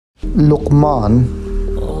Luqman,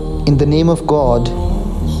 in the name of God,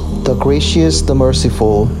 the gracious, the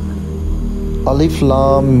merciful. Alif,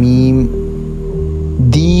 Meem.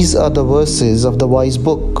 These are the verses of the wise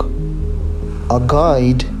book, a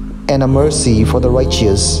guide and a mercy for the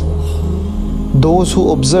righteous. Those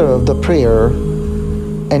who observe the prayer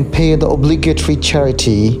and pay the obligatory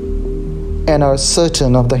charity and are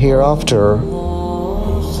certain of the hereafter,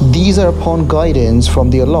 these are upon guidance from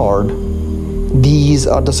their Lord. These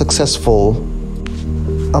are the successful.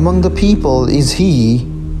 Among the people is he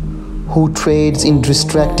who trades in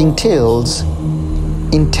distracting tales,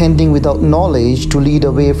 intending without knowledge to lead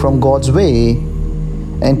away from God's way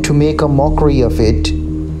and to make a mockery of it.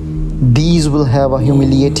 These will have a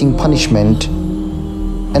humiliating punishment.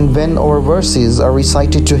 And when our verses are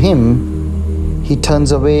recited to him, he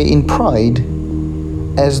turns away in pride,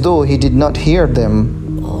 as though he did not hear them,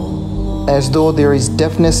 as though there is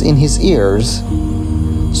deafness in his ears.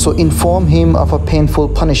 So inform him of a painful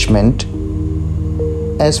punishment.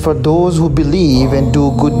 As for those who believe and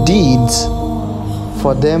do good deeds,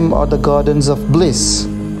 for them are the Gardens of Bliss,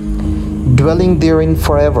 dwelling therein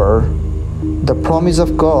forever. The promise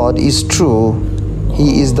of God is true.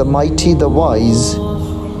 He is the mighty, the wise.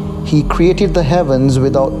 He created the heavens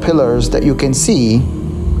without pillars that you can see,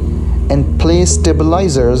 and placed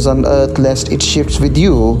stabilizers on earth lest it shifts with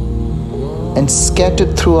you, and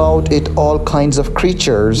scattered throughout it all kinds of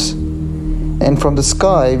creatures. And from the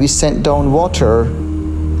sky we sent down water,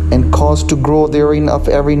 and caused to grow therein of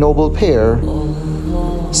every noble pair.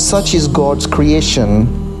 Such is God's creation.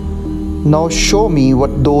 Now show me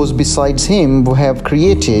what those besides him who have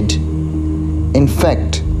created. In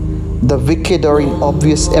fact, the wicked are in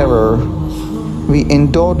obvious error. We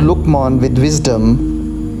endowed Luqman with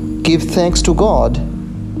wisdom. Give thanks to God.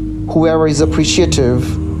 Whoever is appreciative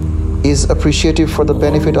for the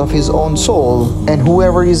benefit of his own soul, and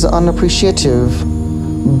whoever is unappreciative,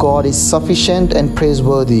 God is sufficient and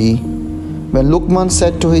praiseworthy. When Luqman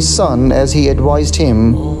said to his son as he advised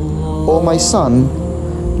him, "O my son,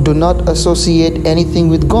 do not associate anything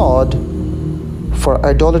with God, for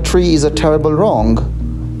idolatry is a terrible wrong.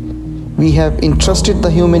 We have entrusted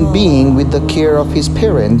the human being with the care of his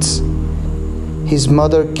parents. His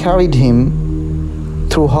mother carried him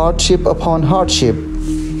through hardship upon hardship,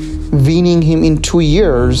 weaning him in 2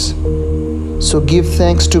 years. So give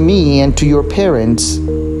thanks to me and to your parents.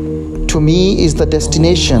 To me is the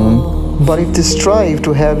destination. But if they strive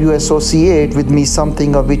to have you associate with me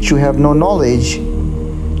something of which you have no knowledge,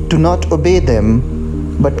 do not obey them,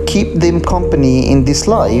 but keep them company in this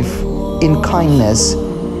life in kindness,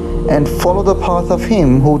 and follow the path of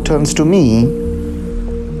him who turns to me.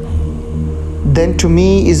 Then to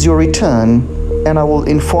me is your return, and I will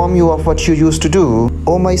inform you of what you used to do.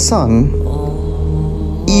 O my son,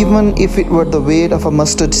 even if it were the weight of a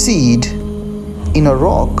mustard seed in a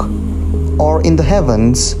rock, or in the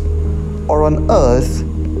heavens, or on earth,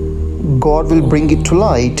 God will bring it to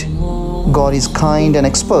light. God is kind and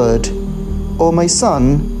expert. O my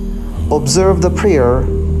son, observe the prayer,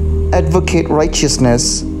 advocate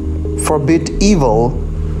righteousness, forbid evil,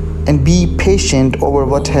 and be patient over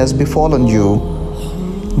what has befallen you.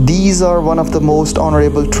 These are one of the most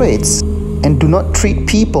honorable traits. And do not treat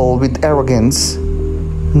people with arrogance,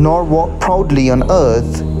 nor walk proudly on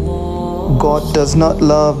earth. God does not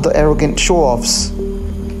love the arrogant show-offs.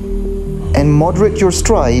 And moderate your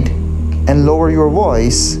stride and lower your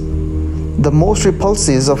voice. The most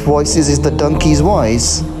repulsive of voices is the donkey's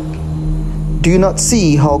voice. Do you not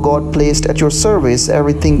see how God placed at your service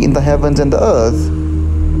everything in the heavens and the earth?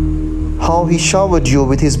 How he showered you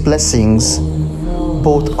with his blessings,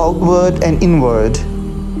 both outward and inward.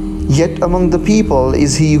 Yet among the people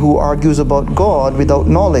is he who argues about God without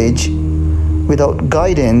knowledge, without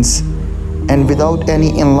guidance, and without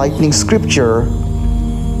any enlightening scripture.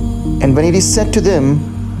 And when it is said to them,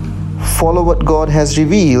 "Follow what God has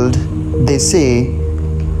revealed," they say,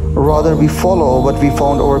 "Rather we follow what we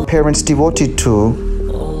found our parents devoted to."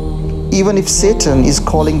 Even if Satan is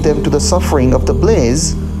calling them to the suffering of the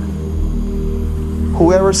blaze,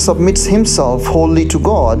 whoever submits himself wholly to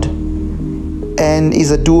God and is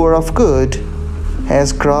a doer of good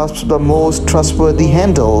has grasped the most trustworthy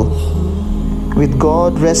handle. With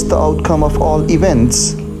God rests the outcome of all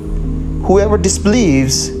events. Whoever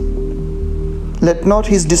disbelieves, let not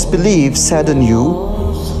his disbelief sadden you.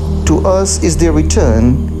 To us is their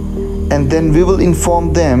return, and then we will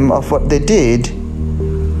inform them of what they did.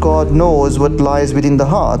 God knows what lies within the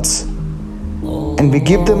hearts, and we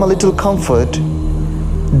give them a little comfort,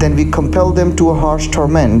 then we compel them to a harsh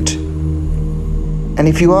torment. And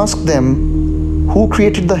if you ask them, "Who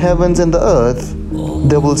created the heavens and the earth?"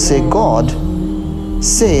 they will say, "God."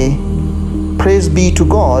 say, "Praise be to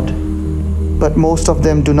God," but most of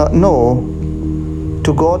them do not know.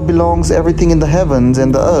 To God belongs everything in the heavens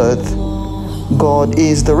and the earth. God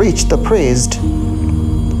is the rich, the praised.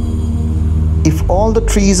 If all the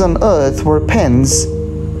trees on earth were pens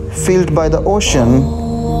filled by the ocean,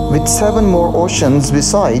 with 7 more oceans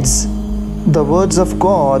besides, the words of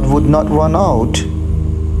God would not run out.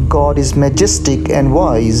 God is majestic and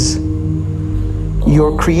wise.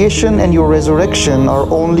 Your creation and your resurrection are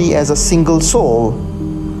only as a single soul.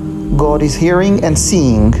 God is hearing and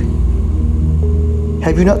seeing.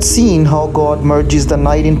 Have you not seen how God merges the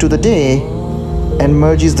night into the day and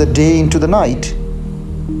merges the day into the night?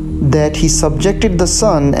 That He subjected the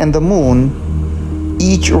sun and the moon,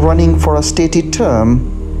 each running for a stated term,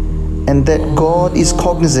 and that God is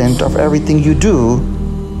cognizant of everything you do.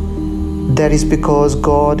 That is because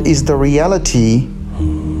God is the reality,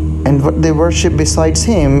 and what they worship besides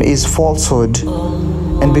Him is falsehood,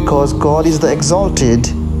 and because God is the exalted,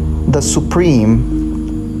 the supreme.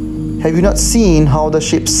 Have you not seen how the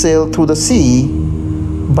ships sail through the sea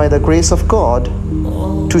by the grace of God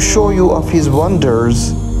to show you of His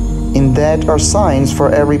wonders? In that are signs for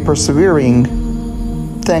every persevering,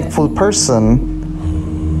 thankful person.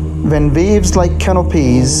 When waves like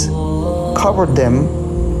canopies covered them,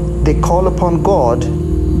 they call upon God,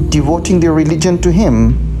 devoting their religion to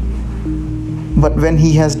Him. But when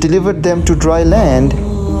He has delivered them to dry land,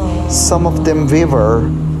 some of them waver.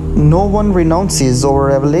 No one renounces our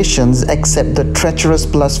revelations except the treacherous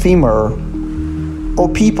blasphemer. O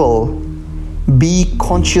people, be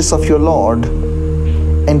conscious of your Lord,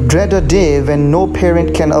 and dread a day when no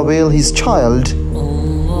parent can avail his child,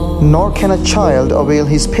 nor can a child avail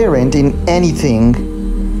his parent in anything.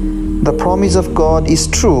 The promise of God is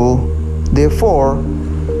true. Therefore,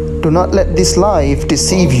 do not let this life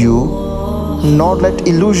deceive you, nor let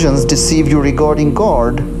illusions deceive you regarding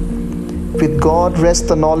God. With God rests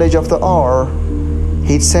the knowledge of the hour.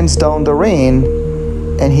 He sends down the rain,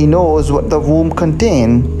 and He knows what the womb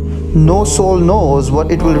contains. No soul knows what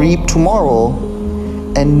it will reap tomorrow,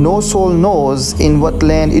 and no soul knows in what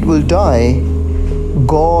land it will die.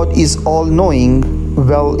 God is all-knowing,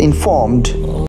 well-informed.